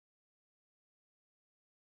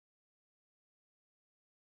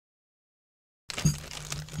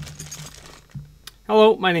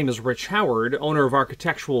Hello, my name is Rich Howard, owner of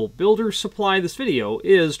Architectural Builders Supply. This video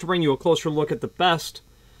is to bring you a closer look at the best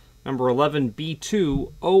number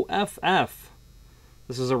 11B20FF.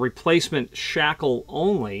 This is a replacement shackle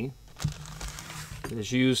only. It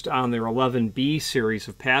is used on their 11B series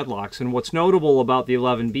of padlocks, and what's notable about the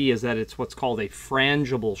 11B is that it's what's called a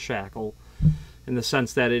frangible shackle, in the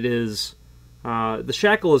sense that it is the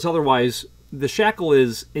shackle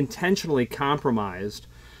is intentionally compromised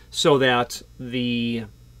so that the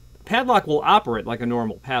padlock will operate like a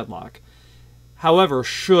normal padlock. However,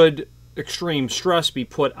 should extreme stress be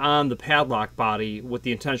put on the padlock body with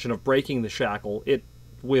the intention of breaking the shackle, it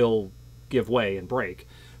will give way and break.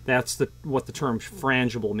 That's what the term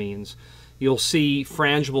frangible means. You'll see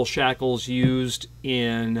frangible shackles used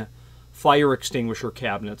in fire extinguisher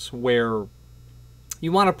cabinets where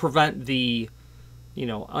you want to prevent the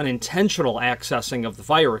unintentional accessing of the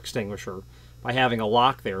fire extinguisher by having a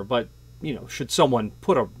lock there. But should someone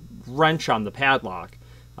put a wrench on the padlock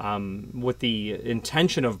with the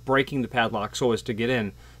intention of breaking the padlock so as to get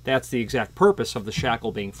in, that's the exact purpose of the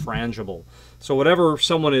shackle being frangible. So whatever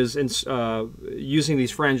someone is using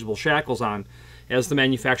these frangible shackles on, as the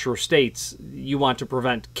manufacturer states, you want to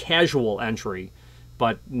prevent casual entry,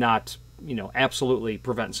 but not absolutely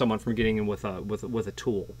prevent someone from getting in with a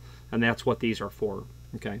tool, and that's what these are for.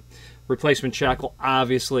 Okay, replacement shackle,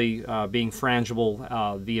 obviously being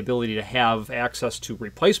frangible, the ability to have access to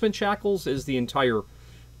replacement shackles is the entire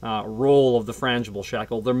role of the frangible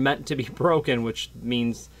shackle. They're meant to be broken, which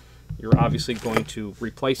means you're obviously going to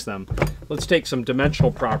replace them. Let's take some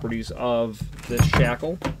dimensional properties of this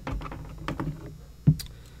shackle.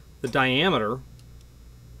 The diameter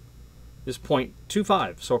is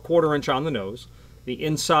 0.25, so a 1/4 inch on the nose. The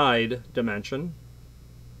inside dimension,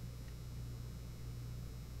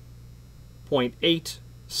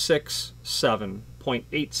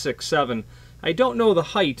 0.867. I don't know the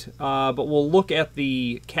height, but we'll look at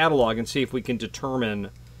the catalog and see if we can determine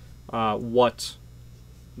what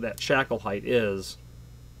that shackle height is.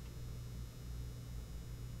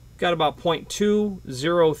 Got about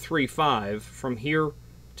 0.2035 from here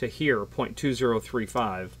to here,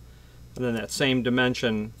 0.2035. And then that same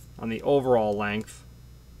dimension on the overall length.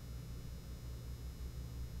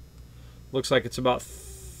 Looks like it's about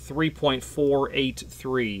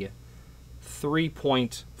 3.483.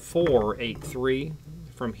 3.483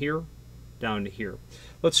 from here down to here.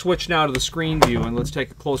 Let's switch now to the screen view and let's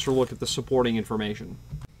take a closer look at the supporting information.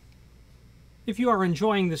 If you are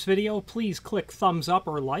enjoying this video, please click thumbs up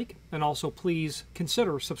or like, and also please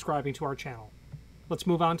consider subscribing to our channel. Let's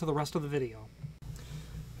move on to the rest of the video.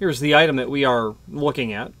 Here's the item that we are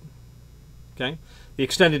looking at. Okay, the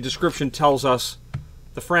extended description tells us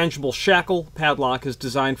the frangible shackle padlock is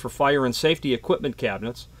designed for fire and safety equipment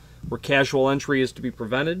cabinets where casual entry is to be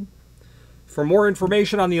prevented. For more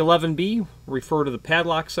information on the 11B, refer to the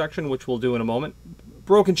padlock section, which we'll do in a moment.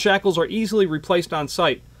 Broken shackles are easily replaced on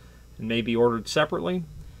site and may be ordered separately.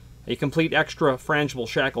 A complete extra frangible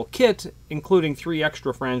shackle kit, including 3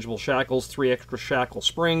 extra frangible shackles, 3 extra shackle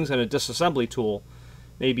springs, and a disassembly tool,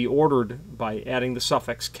 may be ordered by adding the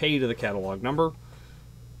suffix K to the catalog number.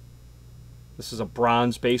 This is a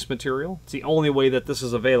bronze base material. It's the only way that this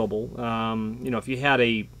is available. If you had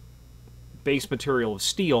a base material of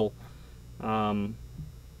steel,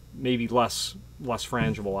 maybe less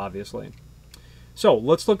frangible, obviously. So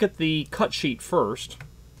let's look at the cut sheet first.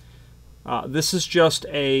 This is just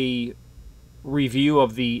a review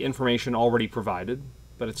of the information already provided,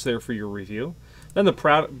 but it's there for your review. Then the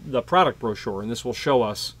product brochure, and this will show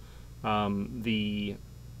us the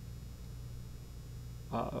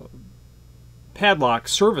padlock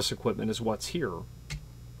service equipment is what's here.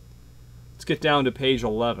 Let's get down to page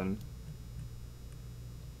 11.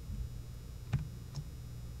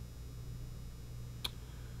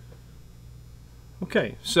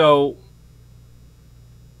 Okay, so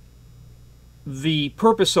the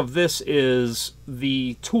purpose of this is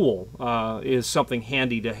the tool is something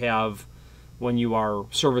handy to have when you are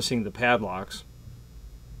servicing the padlocks.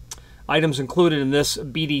 Items included in this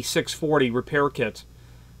BD640 repair kit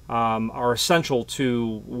are essential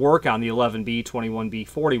to work on the 11B, 21B,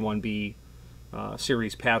 41B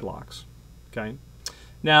series padlocks. Okay,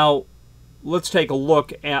 now let's take a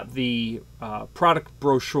look at the product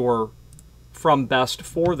brochure from Best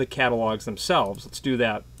for the catalogs themselves. Let's do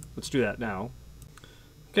that now.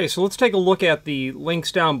 Okay, so let's take a look at the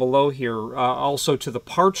links down below here, also to the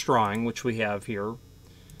parts drawing, which we have here.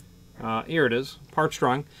 Here it is, parts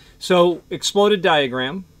drawing. So, exploded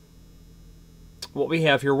diagram. What we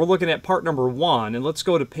have here, we're looking at part number 1, and let's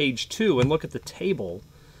go to page 2 and look at the table.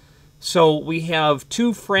 So we have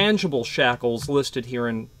 2 frangible shackles listed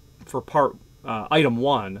here for part item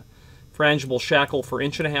 1, frangible shackle for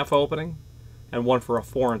 1.5" opening, and one for a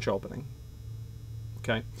 4" opening.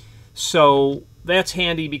 Okay, so that's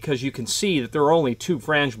handy because you can see that there are only 2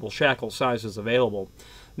 frangible shackle sizes available.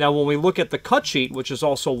 Now, when we look at the cut sheet, which is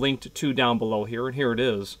also linked to down below here, and here it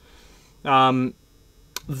is,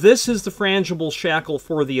 this is the frangible shackle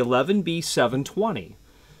for the 11B 720.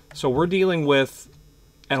 So we're dealing with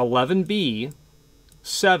an 11B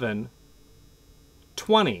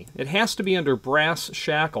 720. It has to be under brass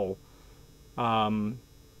shackle. Because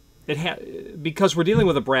we're dealing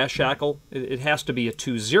with a brass shackle, it has to be a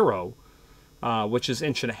 2-0, which is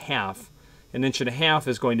 1.5". An 1.5"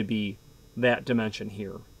 is going to be that dimension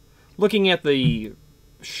here. Looking at the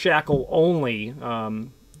shackle only,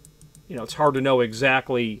 you know, it's hard to know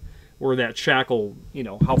exactly where that shackle, you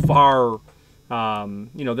know, how far,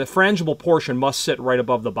 you know, the frangible portion must sit right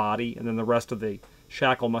above the body, and then the rest of the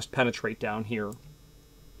shackle must penetrate down here.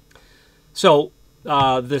 So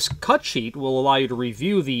this cut sheet will allow you to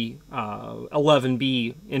review the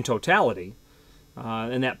 11B in totality,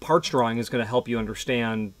 and that parts drawing is going to help you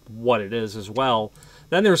understand what it is as well.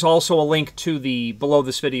 Then there's also a link to the, below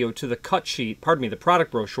this video, to the cut sheet, pardon me, the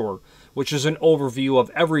product brochure, which is an overview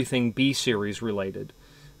of everything B-Series related.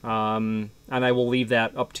 And I will leave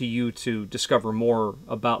that up to you to discover more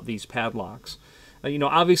about these padlocks. You know,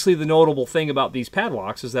 obviously the notable thing about these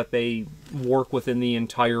padlocks is that they work within the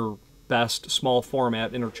entire BEST small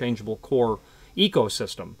format interchangeable core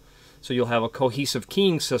ecosystem. So you'll have a cohesive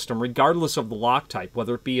keying system regardless of the lock type,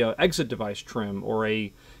 whether it be an exit device trim or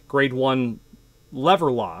a grade 1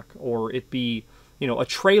 lever lock, or it be, you know, a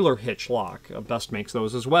trailer hitch lock. BEST makes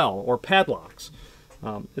those as well, or padlocks,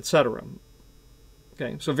 etc.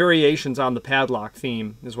 Okay, so variations on the padlock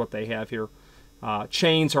theme is what they have here.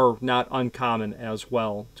 Chains are not uncommon as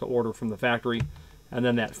well to order from the factory, and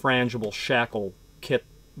then that frangible shackle kit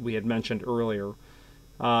we had mentioned earlier.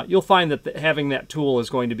 You'll find that having that tool is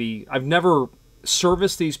going to be... I've never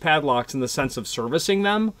serviced these padlocks in the sense of servicing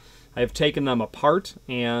them. I have taken them apart,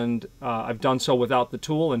 and I've done so without the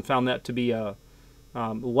tool and found that to be a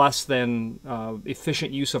less than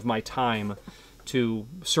efficient use of my time to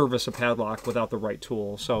service a padlock without the right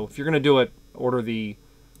tool. So if you're going to do it, order the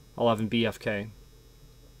 11BFK.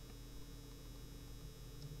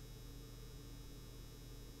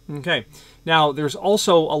 Okay, now there's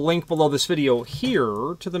also a link below this video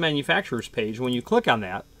here to the manufacturer's page. When you click on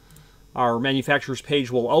that, our manufacturer's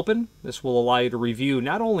page will open. This will allow you to review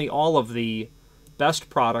not only all of the BEST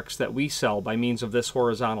products that we sell by means of this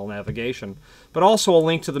horizontal navigation, but also a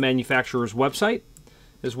link to the manufacturer's website,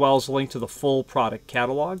 as well as a link to the full product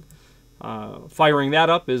catalog. Firing that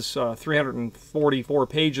up is 344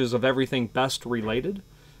 pages of everything BEST related.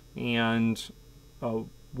 And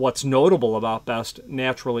what's notable about BEST,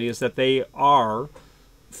 naturally, is that they are,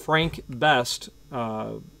 Frank Best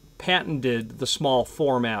patented the small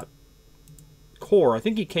format core. I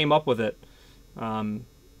think he came up with it,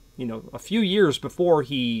 you know, a few years before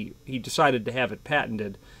he decided to have it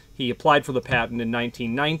patented. He applied for the patent in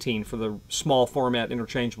 1919 for the small format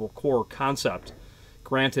interchangeable core concept,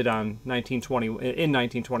 granted in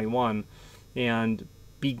 1921, and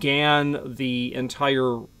began the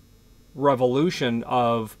entire revolution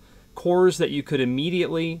of cores that you could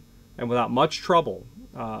immediately and without much trouble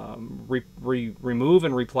remove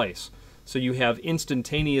and replace. So you have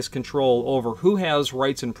instantaneous control over who has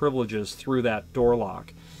rights and privileges through that door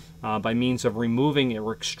lock by means of removing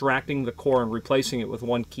or extracting the core and replacing it with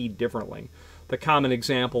one key differently. The common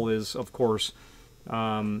example is, of course, you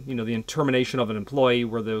know, the termination of an employee,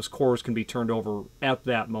 where those cores can be turned over at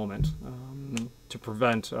that moment to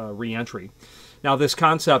prevent re-entry. Now, this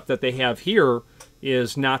concept that they have here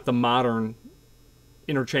is not the modern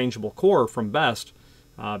interchangeable core from BEST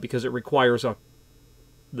because it requires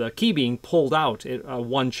the key being pulled out in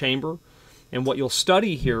one chamber. And what you'll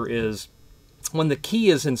study here is when the key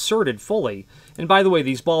is inserted fully. And by the way,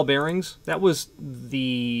 these ball bearings, that was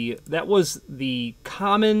the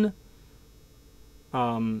common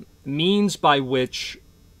means by which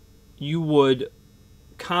you would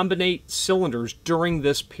combinate cylinders during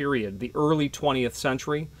this period, the early 20th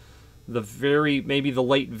century, maybe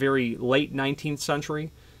the very late 19th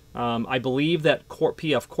century. I believe that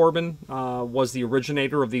P.F. Corbin was the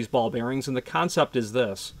originator of these ball bearings, and the concept is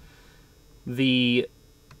this.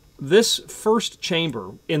 This first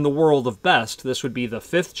chamber in the world of BEST, this would be the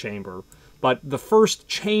 5th chamber, but the first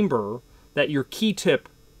chamber that your key tip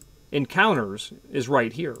encounters is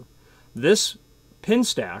right here. This pin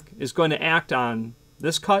stack is going to act on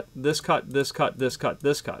this cut, this cut, this cut, this cut,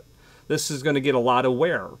 this cut. This is going to get a lot of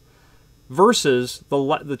wear. Versus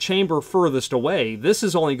the chamber furthest away, this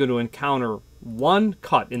is only going to encounter one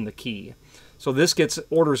cut in the key. So this gets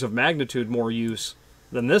orders of magnitude more use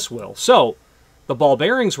than this will. So the ball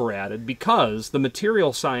bearings were added because the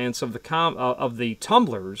material science of the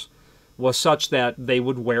tumblers was such that they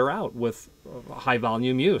would wear out with high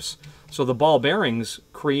volume use. So the ball bearings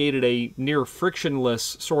created a near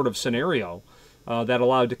frictionless sort of scenario that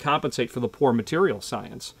allowed to compensate for the poor material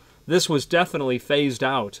science. This was definitely phased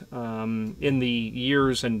out in the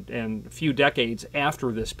years and few decades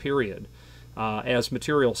after this period as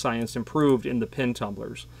material science improved in the pin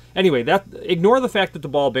tumblers. Anyway, ignore the fact that the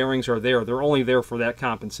ball bearings are there. They're only there for that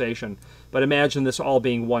compensation. But imagine this all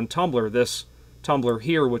being one tumbler. This tumbler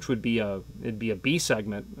here, which would be it'd be a B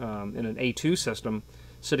segment in an A2 system,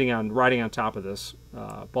 riding on top of this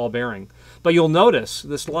ball bearing. But you'll notice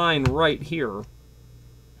this line right here.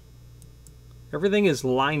 Everything is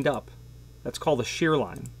lined up. That's called a shear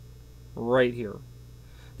line, right here.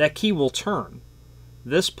 That key will turn.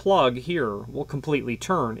 This plug here will completely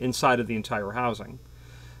turn inside of the entire housing.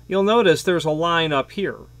 You'll notice there's a line up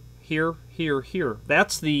here. Here, here, here.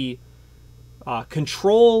 That's the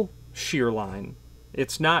control shear line.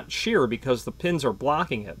 It's not shear because the pins are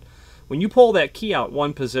blocking it. When you pull that key out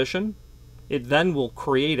one position, it then will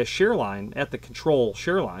create a shear line at the control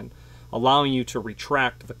shear line, allowing you to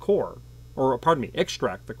retract the core. Or, pardon me,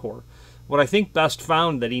 extract the core. What I think Best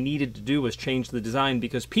found that he needed to do was change the design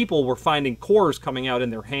because people were finding cores coming out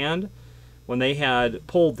in their hand when they had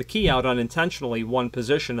pulled the key out unintentionally one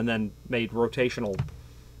position and then made rotational,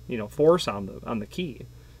 force on the key.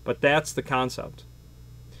 But that's the concept.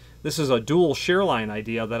 This is a dual shear line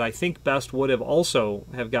idea that I think Best would have also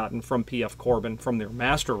have gotten from P.F. Corbin from their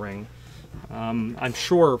master ring. I'm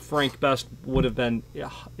sure Frank Best would have been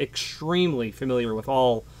extremely familiar with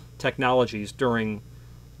all technologies during,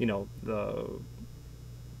 the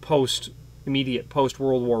immediate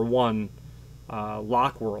post-World War I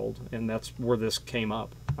lock world, and that's where this came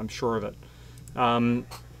up. I'm sure of it.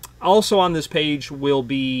 Also on this page will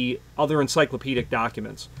be other encyclopedic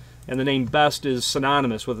documents, and the name Best is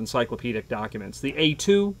synonymous with encyclopedic documents. The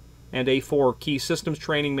A2 and A4 Key Systems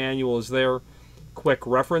Training Manual is there. Quick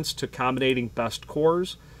reference to combinating Best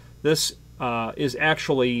cores. This is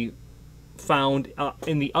actually found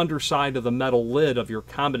in the underside of the metal lid of your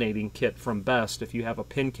combinating kit from Best. If you have a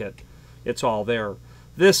pin kit, it's all there.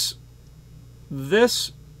 This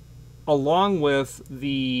along with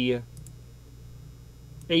the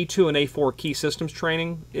A2 and A4 Key Systems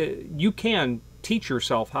Training, you can teach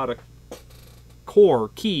yourself how to core,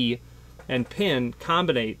 key, and pin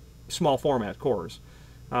combinate small format cores.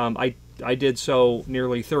 I did so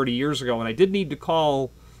nearly 30 years ago, and I did need to call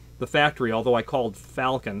the factory, although I called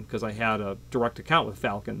Falcon because I had a direct account with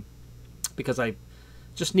Falcon, because I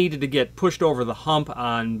just needed to get pushed over the hump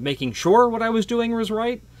on making sure what I was doing was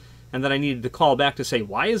right, and then I needed to call back to say,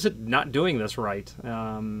 why is it not doing this right?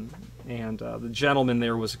 The gentleman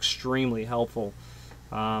there was extremely helpful.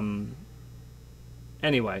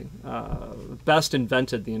 Anyway, Best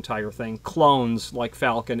invented the entire thing. Clones like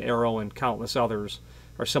Falcon, Arrow, and countless others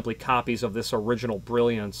are simply copies of this original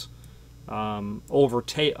brilliance,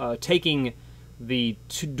 taking the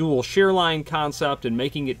dual shear line concept and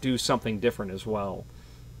making it do something different as well.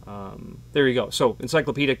 There you go. So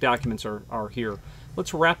encyclopedic documents are here.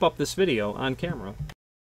 Let's wrap up this video on camera.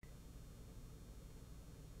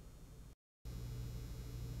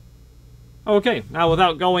 Okay, now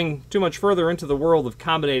without going too much further into the world of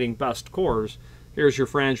combinating Best cores, here's your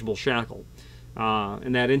Frangible Shackle.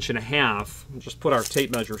 In that 1.5 inches, we'll just put our tape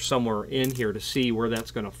measure somewhere in here to see where that's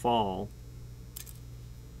going to fall.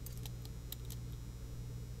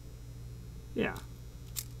 Yeah.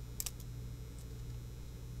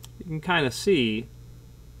 You can kind of see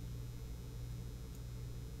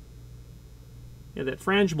that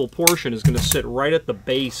frangible portion is going to sit right at the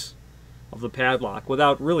base of the padlock.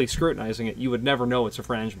 Without really scrutinizing it, you would never know it's a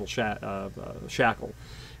frangible shackle.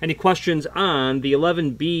 Any questions on the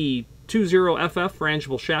 11B20FF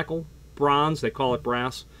Frangible Shackle? Bronze, they call it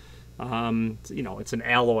brass. It's an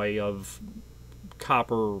alloy of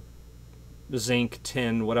copper, zinc,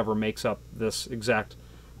 tin, whatever makes up this exact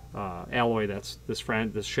alloy that's this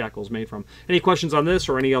shackle is made from. Any questions on this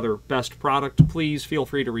or any other Best product, please feel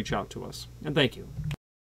free to reach out to us. And thank you.